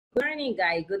Good morning,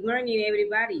 guys. Good morning,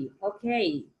 everybody.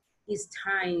 Okay, it's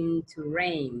time to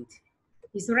rain.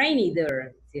 It's rainy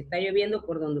there. Si está lloviendo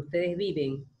por donde ustedes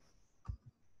viven,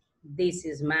 this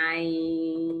is my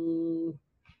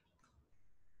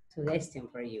suggestion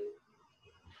for you.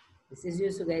 This is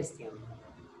your suggestion.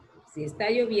 Si está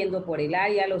lloviendo por el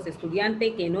área, los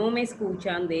estudiantes que no me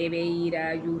escuchan deben ir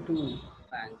a YouTube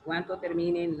en cuanto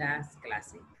terminen las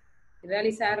clases y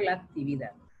realizar la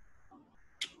actividad.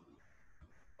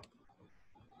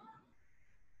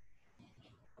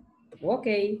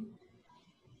 Okay.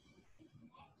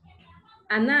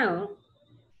 And now,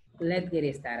 let's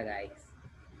get started, guys.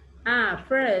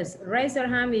 First, raise your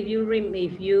hand if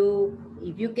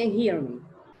you can hear me.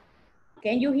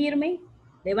 Can you hear me?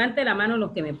 Levante la mano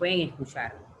los que me pueden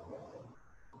escuchar.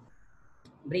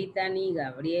 Brittany,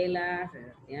 Gabriela,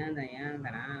 Sebastián,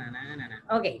 Diana,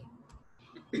 Okay,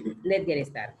 let's get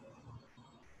started.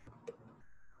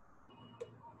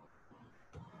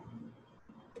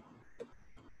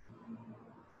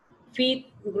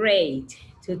 Fifth grade.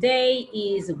 Today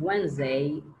is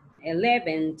Wednesday,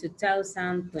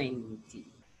 11/2020.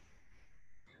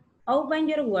 Open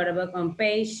your workbook on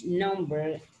page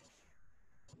number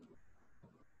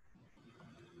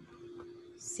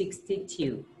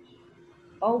 62.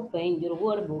 Open your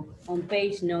workbook on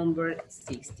page number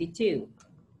 62.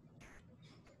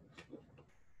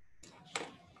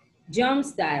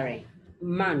 John's diary,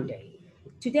 Monday.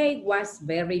 Today was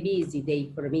very busy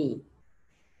day for me.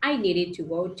 I needed to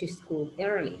go to school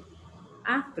early.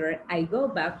 After I go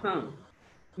back home,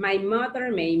 my mother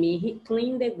made me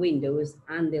clean the windows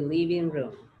and the living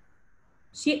room.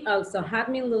 She also had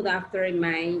me look after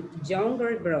my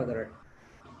younger brother.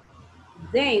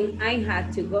 Then I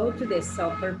had to go to the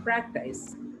soccer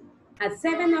practice. At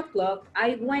 7 o'clock,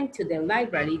 I went to the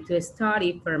library to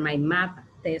study for my math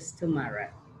test tomorrow.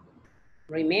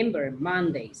 Remember,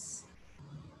 Mondays.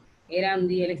 Era un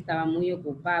día, él estaba muy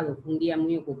ocupado, fue un día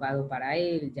muy ocupado para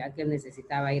él, ya que él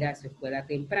necesitaba ir a su escuela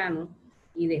temprano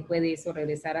y después de eso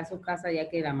regresar a su casa, ya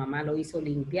que la mamá lo hizo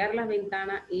limpiar las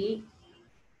ventanas y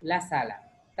la sala.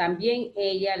 También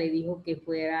ella le dijo que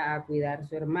fuera a cuidar a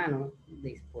su hermano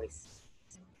después.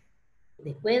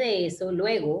 Después de eso,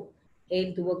 luego,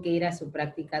 él tuvo que ir a su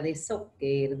práctica de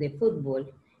soccer, de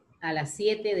fútbol, a las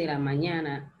 7 de la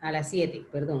mañana, a las 7,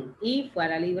 perdón, y fue a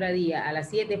la librería, a las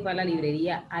 7 fue a la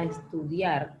librería a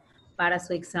estudiar para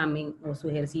su examen o su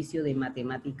ejercicio de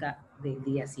matemática del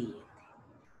día siguiente.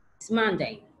 It's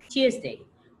Monday, Tuesday.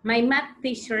 My math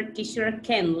teacher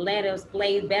Ken let us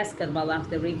play basketball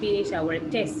after we finish our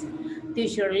test.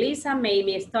 Teacher Lisa made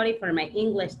me study for my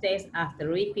English test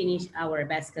after we finish our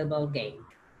basketball game.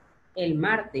 El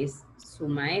martes, su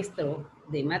maestro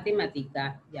de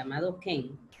matemática, llamado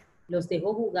Ken, los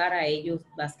dejó jugar a ellos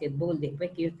basquetbol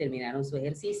después que ellos terminaron su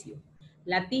ejercicio.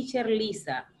 La teacher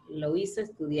Lisa lo hizo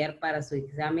estudiar para su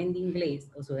examen de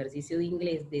inglés o su ejercicio de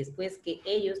inglés después que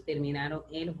ellos terminaron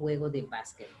el juego de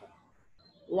básquetbol.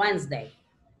 Wednesday,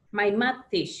 my math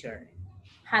teacher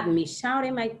had me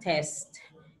shouting my test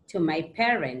to my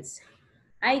parents.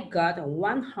 I got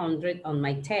 100 on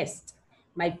my test.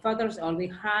 My father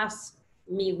always has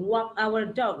me walk our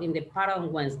dog in the park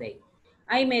on Wednesday.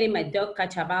 I made my dog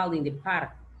catch a ball in the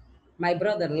park. My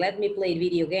brother let me play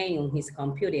video game on his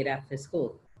computer after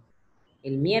school.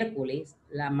 El miércoles,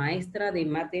 la maestra de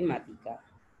matemática,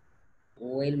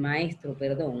 o el maestro,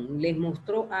 perdón, les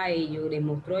mostró a ellos, les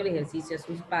mostró el ejercicio a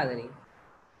sus padres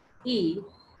y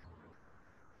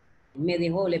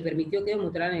le permitió que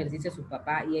mostraran el ejercicio a su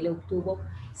papá y él obtuvo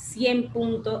 100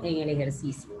 puntos en el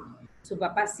ejercicio. Su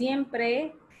papá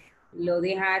siempre lo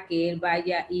deja que él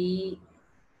vaya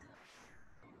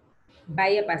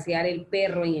a pasear el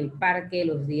perro en el parque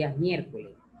los días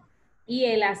miércoles. Y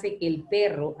él hace que el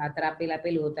perro atrape la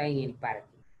pelota en el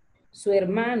parque. Su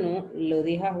hermano lo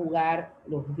deja jugar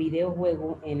los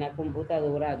videojuegos en la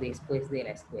computadora después de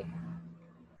la escuela.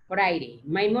 Friday,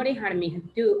 my mother had me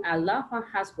do a lot of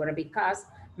housework because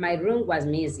my room was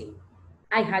missing.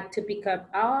 I had to pick up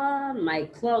all my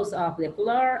clothes off the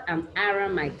floor and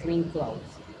iron my clean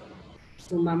clothes.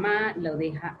 Su mamá lo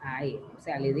deja a él, o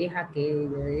sea, le deja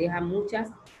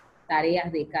muchas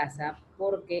tareas de casa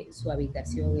porque su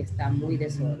habitación está muy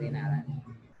desordenada.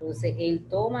 Entonces, él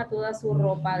toma toda su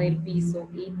ropa del piso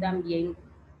y también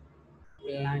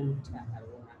plancha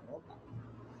alguna ropa.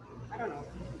 I don't know.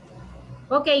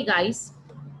 Okay, guys.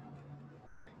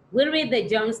 We'll read the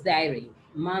John's diary.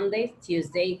 Monday,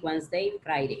 Tuesday, Wednesday,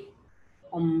 Friday.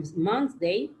 On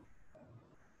Monday,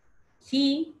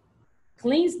 he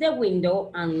cleans the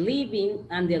window and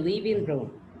the living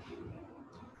room.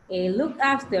 Look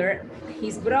after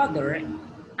his brother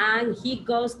and he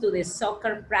goes to the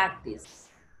soccer practice.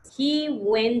 He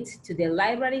went to the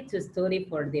library to study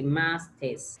for the math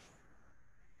test.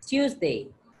 Tuesday,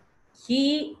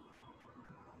 he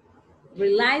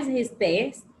realized his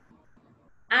test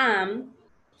and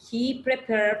he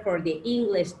prepared for the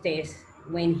English test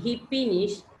when he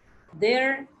finished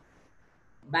their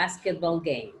basketball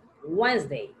game.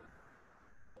 Wednesday.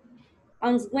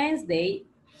 On Wednesday,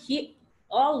 he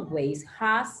always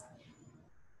has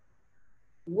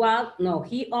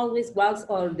he always walks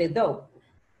on the dog,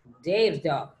 their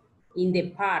dog, in the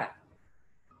park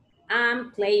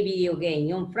and play video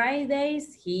game. On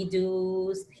Fridays, he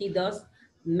does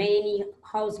many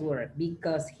housework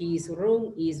because his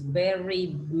room is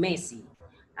very messy.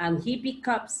 And he picks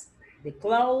up the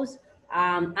clothes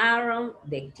and iron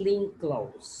the clean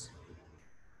clothes.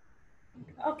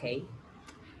 Okay.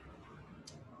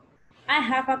 I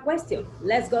have a question.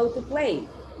 Let's go to play.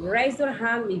 Raise your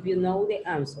hand if you know the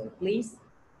answer, please.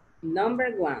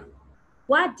 Number 1.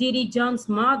 What did John's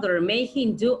mother make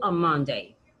him do on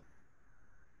Monday?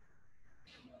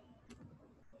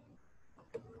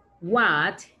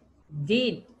 What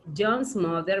did John's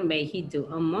mother make him do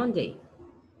on Monday?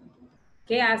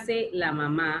 ¿Qué hace la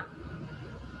mamá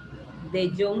de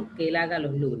John que él haga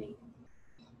los lunes?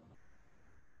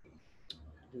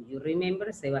 Do you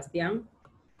remember, Sebastián?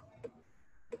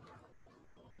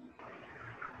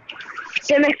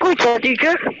 ¿Se me escucha,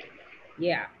 teacher?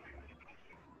 Yeah.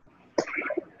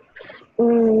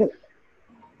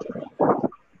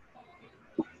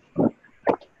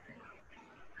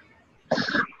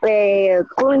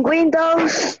 Clean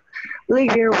windows,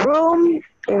 living room.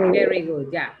 Very good,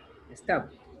 yeah. Stop.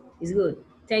 It's good.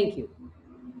 Thank you.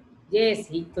 Yes,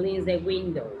 he cleans the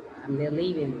window and the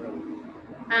living room.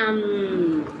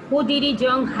 Who did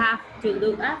John have to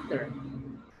look after?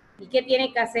 ¿Y qué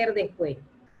tiene que hacer después?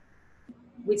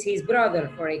 With his brother,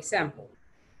 for example.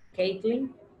 Caitlin?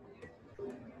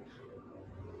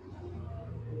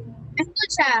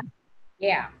 Escucha.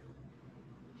 Yeah.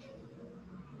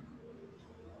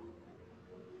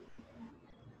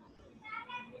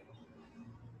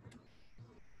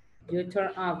 You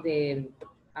turn off the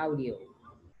audio.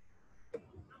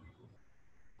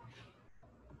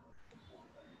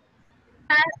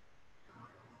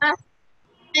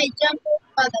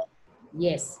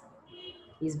 Yes,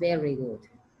 it's very good.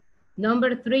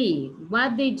 Number 3,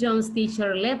 what did John's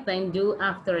teacher let them do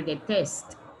after the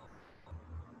test?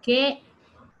 ¿Qué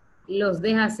los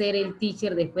deja hacer el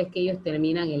teacher después que ellos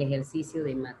terminan el ejercicio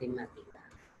de matemática?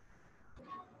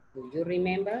 Do you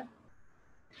remember?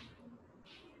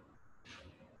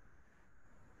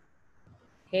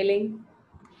 Helen?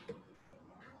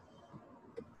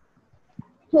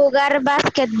 Jugar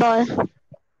básquetbol.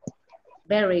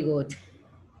 Very good.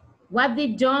 What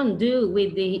did John do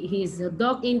with his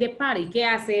dog in the park? ¿Qué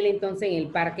hace él entonces en el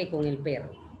parque con el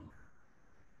perro?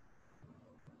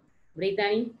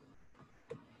 Brittany?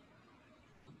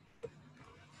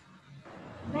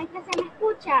 ¿Ves que se me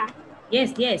escucha?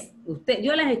 Yes, yes.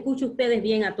 Yo las escucho a ustedes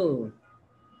bien a todos.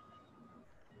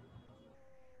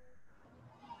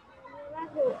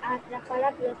 Atrapar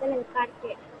la pelota en el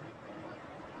parque.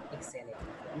 Excellent.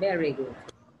 Very good.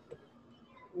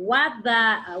 What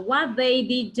day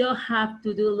did Joe have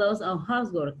to do lots of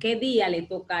housework? ¿Qué día le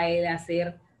toca a él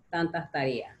hacer tantas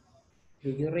tareas? Do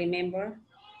you remember?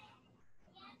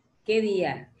 ¿Qué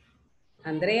día?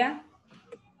 Andrea?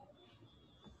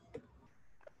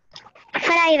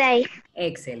 Friday.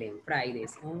 Excellent.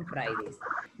 Fridays, on Fridays.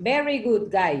 Very good,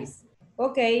 guys.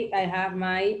 Okay, I have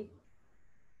my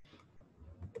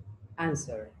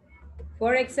answer.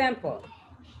 For example,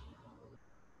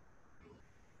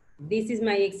 this is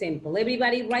my example.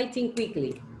 Everybody writing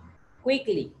quickly.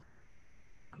 Quickly.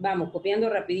 Vamos, copiando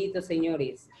rapidito,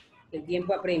 señores. El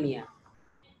tiempo apremia.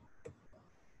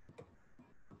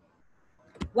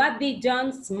 What did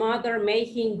John's mother make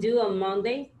him do on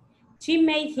Monday? She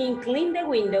made him clean the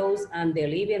windows and the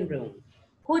living room.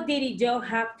 Who did Joe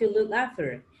have to look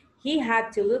after? He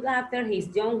had to look after his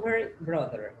younger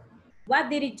brother. What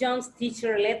did John's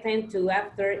teacher let them do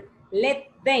after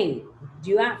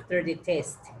the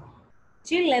test?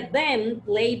 She let them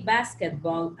play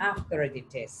basketball after the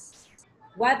test.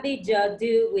 What did Joe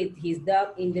do with his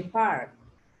dog in the park?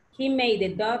 He made the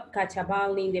dog catch a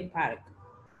ball in the park.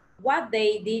 What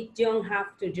day did John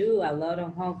have to do a lot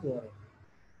of homework?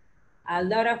 A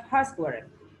lot of housework.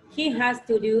 He has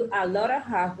to do a lot of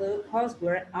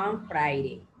housework on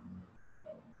Friday.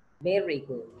 Very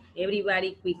good.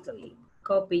 Everybody quickly.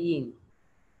 Copying.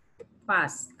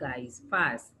 Fast, guys,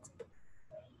 fast.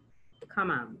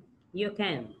 Come on, you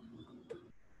can.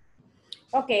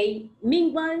 Okay,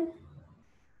 meanwhile,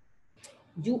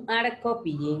 You are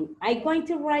copying. I'm going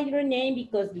to write your name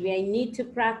because I need to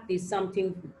practice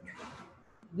something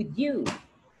with you.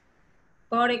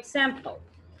 For example,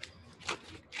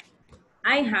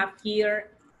 I have here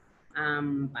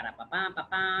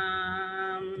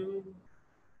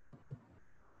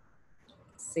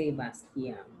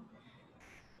Sebastián.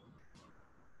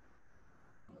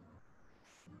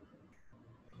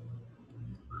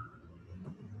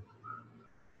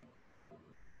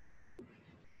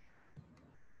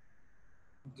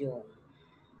 John.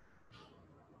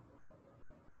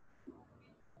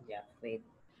 Jafet.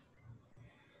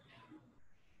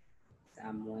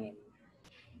 Samuel.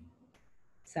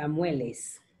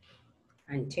 Samueles.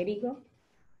 Ancherigo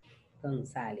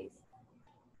González.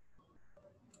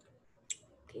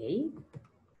 Okay.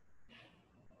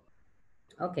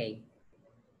 Okay.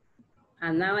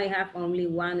 And now I have only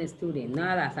one student.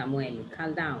 Nada, Samuel.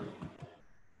 Calm down.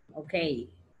 Okay.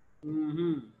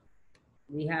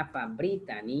 We have a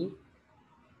Brittany.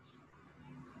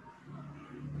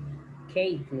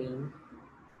 Caitlin.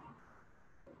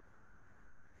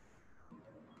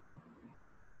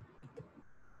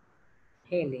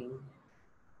 Helen.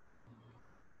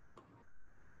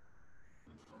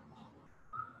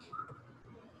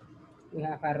 We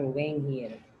have a Ruben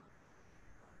here.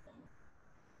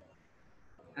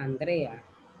 Andrea.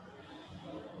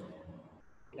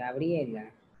 Gabriela.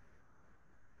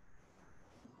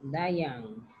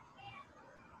 Diane.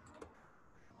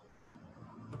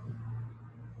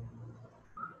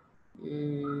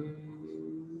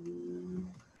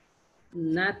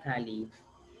 Natalie.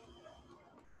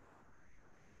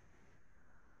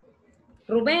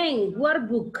 Rubén,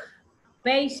 workbook,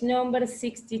 page number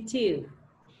 62.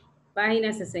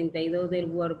 Página 62 del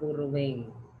workbook,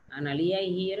 Rubén. Analia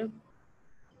here.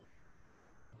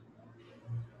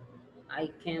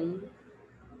 I can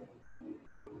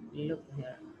look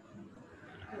here.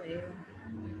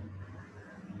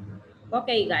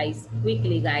 Okay, guys,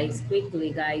 quickly,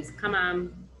 come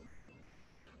on.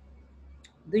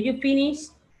 Do you finish?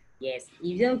 Yes, if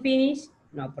you don't finish,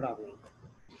 no problem.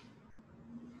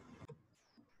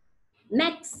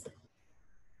 Next.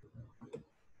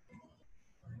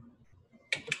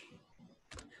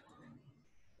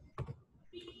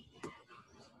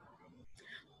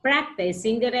 Practice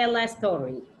Cinderella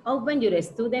story. Open your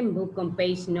student book on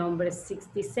page number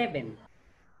 67.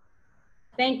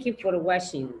 Thank you for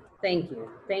watching. Thank you.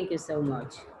 Thank you so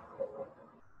much.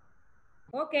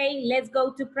 Okay, let's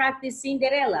go to practice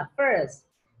Cinderella first.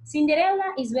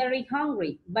 Cinderella is very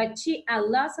hungry, but she has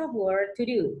lots of work to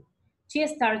do. She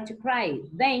starts to cry.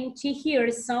 Then she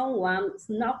hears someone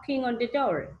knocking on the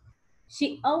door.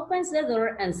 She opens the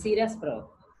door and sees a frog.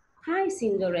 Hi,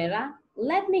 Cinderella.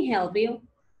 Let me help you.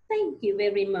 Thank you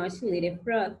very much, little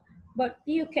frog, but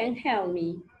you can help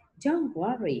me. Don't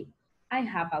worry. I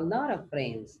have a lot of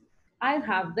friends. I'll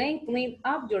have them clean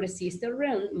up your sister's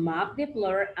room, mop the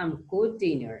floor, and cook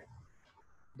dinner.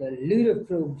 The little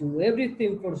frog do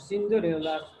everything for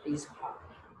Cinderella is hard.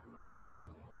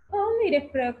 Oh, little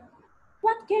frog,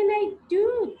 what can I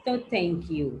do to thank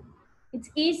you? It's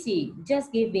easy,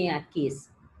 just give me a kiss.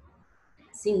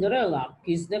 Cinderella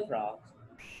kissed the frog.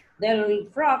 The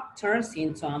frog turns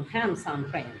into a handsome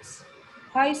prince.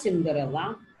 Hi,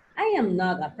 Cinderella. I am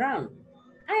not a frog.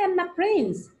 I am a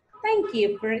prince. Thank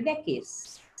you for the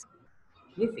kiss.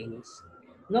 We finish.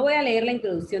 No voy a leer la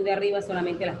introducción de arriba,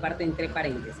 solamente las partes entre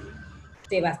paréntesis.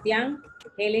 Sebastián,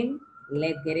 Helen,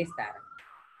 let's get started.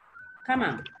 Come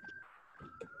on.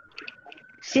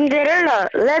 Cinderella,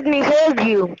 let me help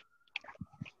you.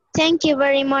 Thank you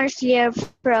very much, dear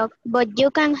frog, but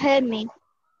you can help me.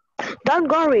 Don't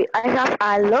worry, I have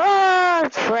a lot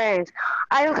of friends.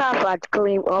 I'll have a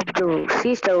clean up your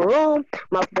sister's room,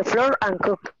 mop the floor, and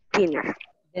cook dinner.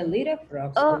 The little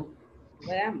frogs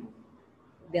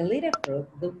The little frog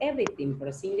do everything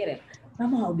for Cinderella.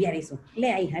 Vamos a obviar eso.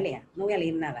 Lea, hija, lea. No voy a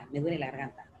leer nada. Me duele la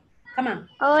garganta. Come on.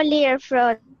 Oh, dear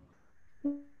frog,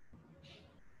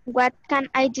 what can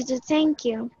I do to thank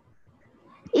you?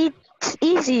 It's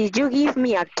easy, you give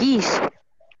me a kiss.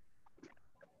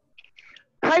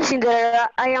 Hi, Cinderella,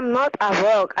 I am not a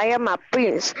frog, I am a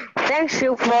prince. Thank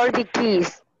you for the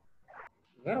kiss.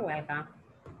 You're welcome.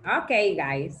 Okay,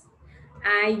 guys.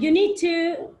 You need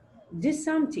to do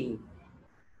something.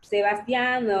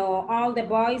 Sebastián, all the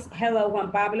boys, hello,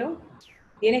 Juan Pablo.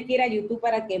 Tienes que ir a YouTube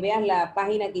para que veas la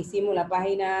página que hicimos, la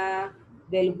página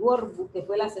del workbook, que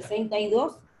fue la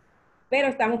 62, pero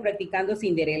estamos practicando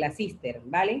Cinderella Sister,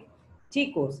 ¿vale?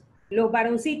 Chicos, los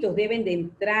varoncitos deben de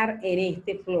entrar en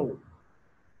este flow.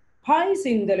 Hi,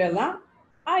 Cinderella.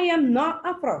 I am not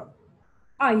a frog.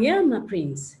 I am a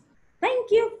prince.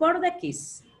 Thank you for the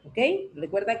kiss. ¿Ok?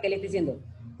 Recuerda que le estoy diciendo,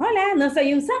 hola, no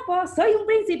soy un sapo, soy un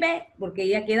príncipe, porque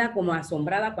ella queda como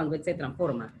asombrada cuando él se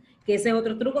transforma. Que ese es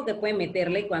otro truco que pueden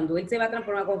meterle cuando él se va a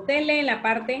transformar. Cuando usted lee en la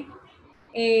parte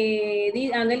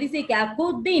donde él dice que a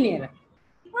good dinner.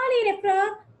 What is it,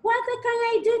 Frog? What can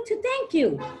I do to thank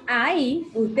you? Ahí,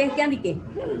 ustedes quedan de que,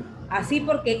 así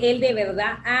porque él de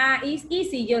verdad, it's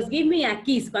easy, just give me a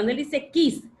kiss. Cuando él dice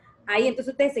kiss, ahí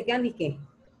entonces ustedes se quedan de que,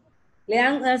 le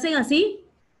dan, hacen así,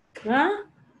 ¿ah?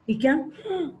 Y quedan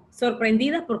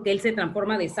sorprendidas porque él se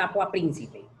transforma de sapo a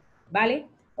príncipe. ¿Vale?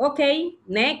 Ok,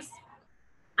 next.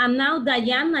 And now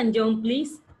Diane and John,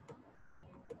 please.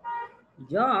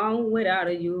 John, where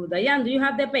are you? Diane, do you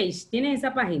have the page? ¿Tienes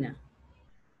esa página?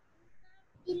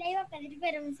 Y la iba a pedir,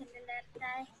 pero mi celular está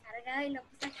descargado y lo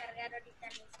puse a cargar ahorita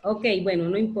mismo. Ok, bueno,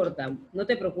 no importa, no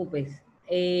te preocupes.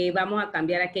 Vamos a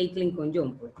cambiar a Caitlin con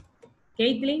John, pues.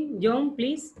 Caitlin, John,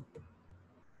 please.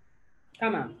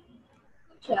 Come on.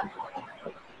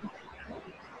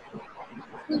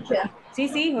 Escucha. Sí,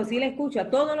 sí, José la escucha,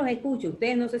 todos los escucho.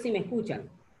 Ustedes no sé si me escuchan.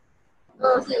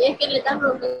 No, sí, es que le están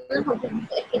preguntando porque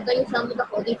es que estoy usando los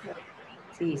audífonos.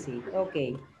 Sí, sí,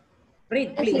 ok.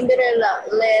 Read, please. Cinderella,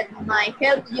 let me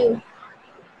help you.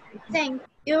 Thank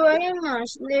you very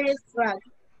much, little frog.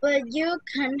 But you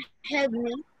can help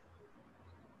me.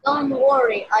 Don't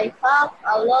worry, I have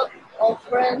a lot of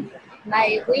friends and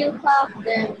I will have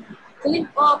them clean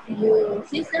up your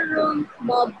sister's room,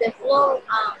 mop the floor,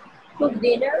 and cook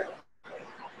dinner.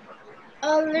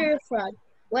 Oh, little frog,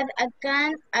 what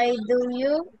can I do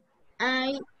you?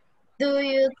 I do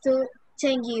you to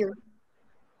thank you.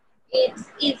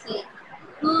 It's easy.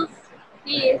 Just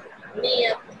give me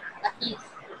a kiss.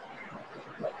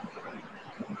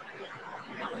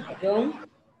 John.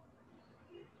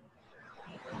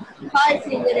 Hi,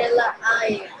 Cinderella.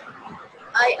 I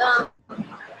am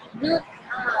not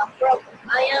a frog.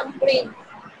 I am Prince.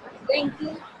 Thank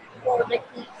you for the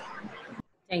kiss.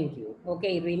 Thank you.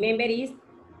 Okay, remember it's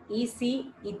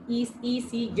easy. It is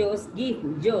easy. Just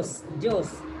give. Just.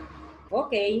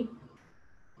 Okay.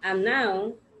 And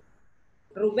now,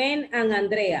 Ruben and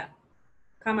Andrea.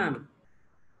 Come on.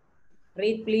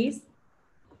 Read, please.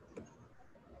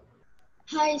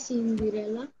 Hi,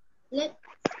 Cinderella.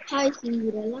 Hi,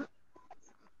 Cinderella.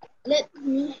 Let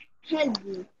me help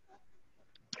you.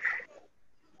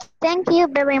 Thank you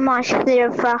very much,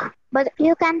 little frog. But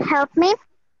you can help me?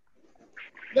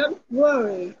 Don't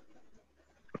worry.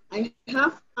 I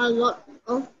have a lot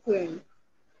of friends.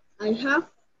 I have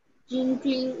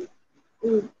drinking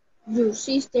with your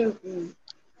sister room,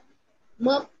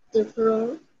 mop the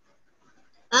floor,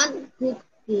 and cook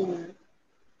dinner.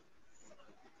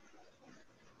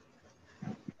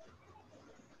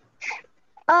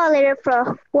 Oh, little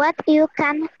frog, what you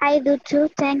can I do to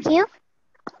thank you?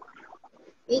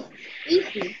 It's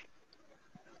easy.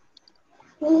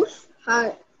 Who's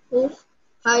high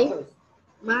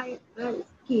my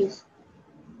kiss?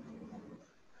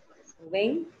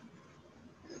 Ruben.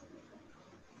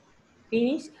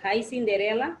 Finish. Hi,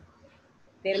 Cinderella.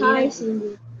 Termina. Hi,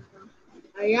 Cinderella.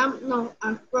 I am not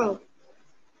a frog.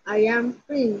 I am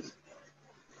Prince.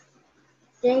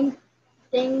 Thank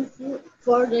you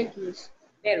for the kiss.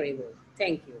 Very good.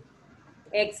 Thank you.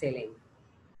 Excellent.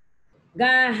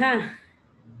 Gaha.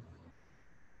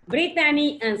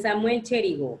 Brittany and Samuel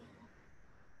Cherigo.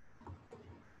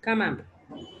 Come on.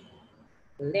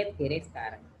 Let's get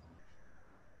started.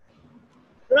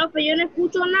 Profe, yo no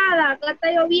escucho nada. Acá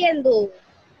está lloviendo.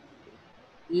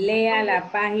 Lea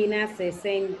la página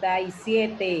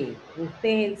 67. Usted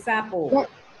es el sapo.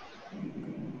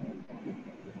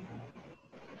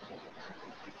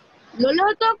 Lo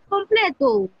leo todo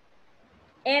completo.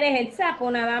 Eres el sapo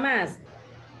nada más.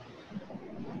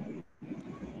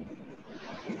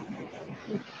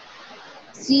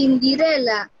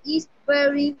 Cinderella is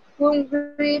very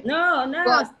hungry. No,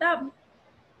 but stop.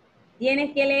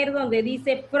 Tienes que leer donde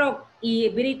dice frog y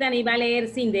Brittany va a leer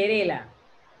Cinderella.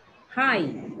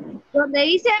 Hi. donde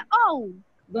dice oh.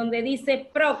 Donde dice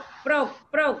frog.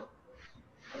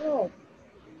 Oh.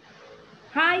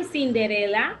 Hi,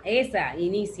 Cinderella. Esa,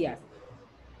 inicias.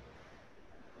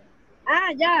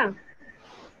 Ah, ya.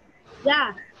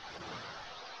 Ya.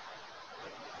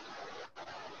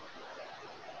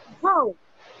 Oh.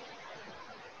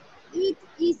 It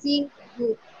isn't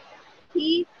good.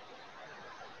 He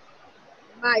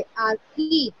by a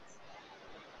kid.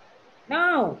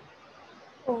 No.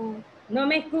 Oh. No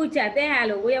me escuchas,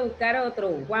 déjalo, voy a buscar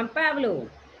otro. Juan Pablo.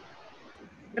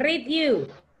 Read you.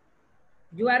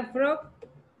 You are frog.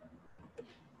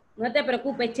 No te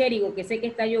preocupes, Cherigo, que sé que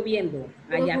está lloviendo.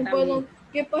 Allá también.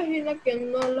 ¿Qué página que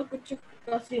no lo escucho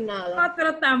casi nada?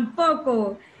 Otro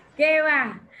tampoco. ¿Qué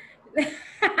va?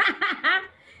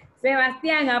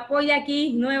 Sebastián, apoya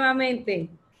aquí nuevamente,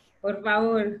 por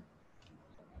favor.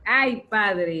 Ay,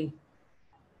 padre.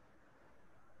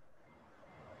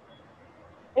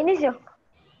 Inicio.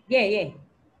 Yeah, yeah.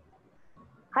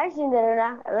 Hi,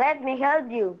 Cinderella. Let me help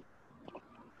you.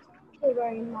 Thank you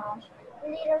very much,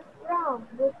 little frog,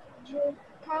 but you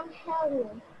can't help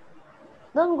me.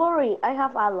 Don't worry, I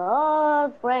have a lot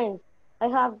of friends. I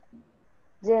have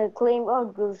the clean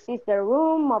of your sister's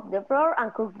room, mop the floor,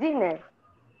 and cook dinner.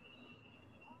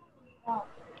 No.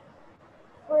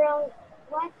 From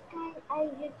what can I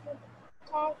do to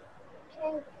thank,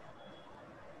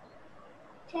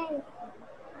 thank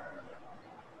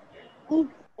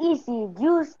It's easy,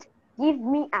 just give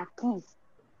me a kiss.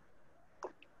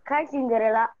 Hi,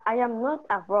 Cinderella. I am not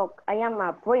a frog. I am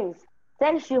a prince.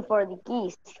 Thank you for the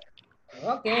kiss.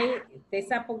 Ok, este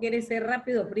sapo quiere ser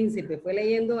rápido, príncipe. Fue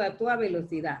leyendo a toda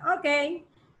velocidad. Ok,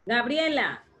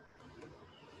 Gabriela.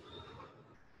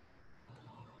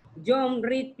 John,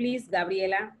 read please,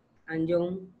 Gabriela and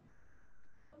John.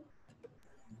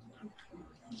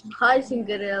 Hi,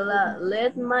 Cinderella.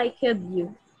 Let me help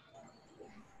you.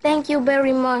 Thank you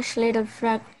very much, little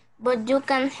frog, but you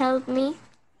can help me?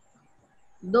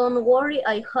 Don't worry,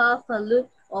 I have a lot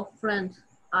of friends.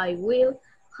 I will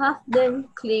have them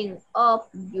clean up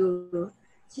your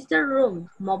sister's room,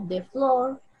 mop the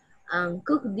floor, and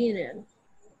cook dinner.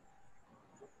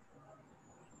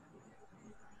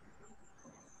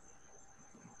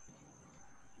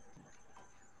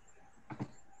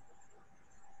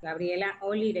 Gabriela,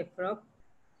 only the frog.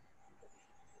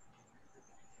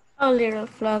 Oh, little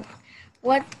frog,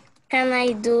 what can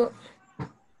I do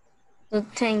to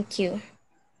thank you?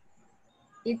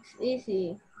 It's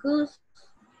easy. Just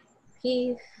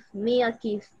give me a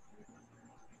kiss.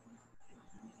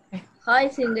 Hi,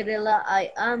 Cinderella.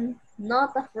 I am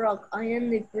not a frog. I am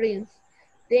the prince.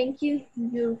 Thank you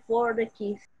for the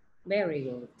kiss. Very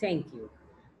good, thank you.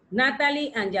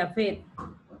 Natalie and Jafet,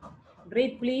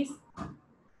 read please.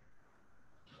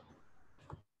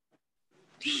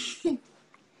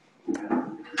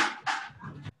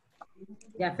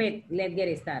 Jafet, let's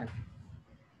get started.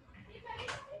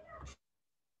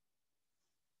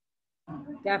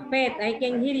 Jafet, I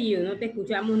can hear you, no te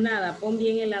escuchamos nada. Pon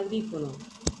bien el audífono.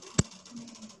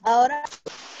 Ahora,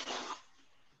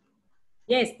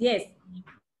 Yes, yes.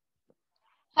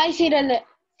 hi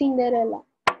Cinderella.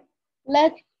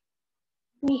 Let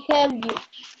me help you.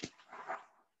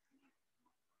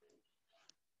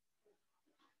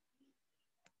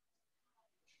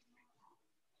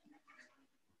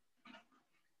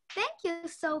 Thank you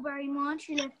so very much,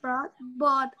 little frog,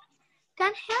 but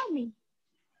can't help me.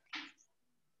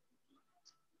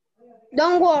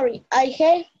 Don't worry, I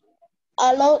have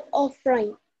a lot of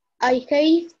friends. I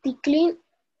have to clean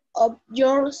up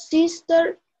your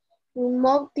sister,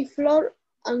 mop the floor,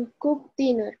 and cook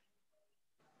dinner.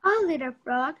 Oh, little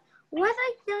frog, what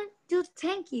I can do to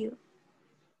thank you?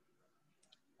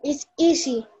 It's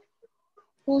easy.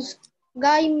 Just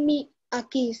give me a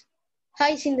kiss.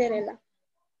 Hi, Cinderella.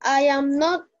 I am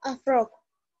not a frog.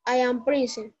 I am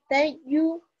princess. Thank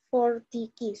you for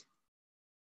the kiss.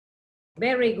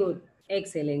 Very good.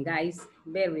 Excellent, guys.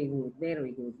 Very good,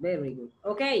 very good, very good.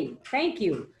 Okay, thank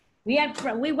you.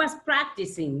 We was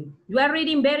practicing. You are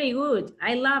reading very good.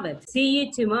 I love it. See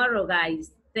you tomorrow,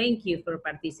 guys. Thank you for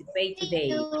participating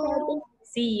today.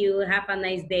 See you. Have a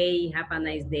nice day. Have a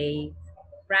nice day.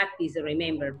 Practice,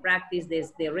 remember, practice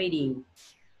the reading.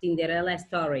 Cinderella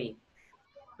story.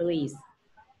 Please.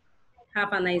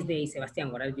 Have a nice day,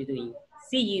 Sebastian. What are you doing?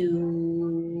 See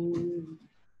you.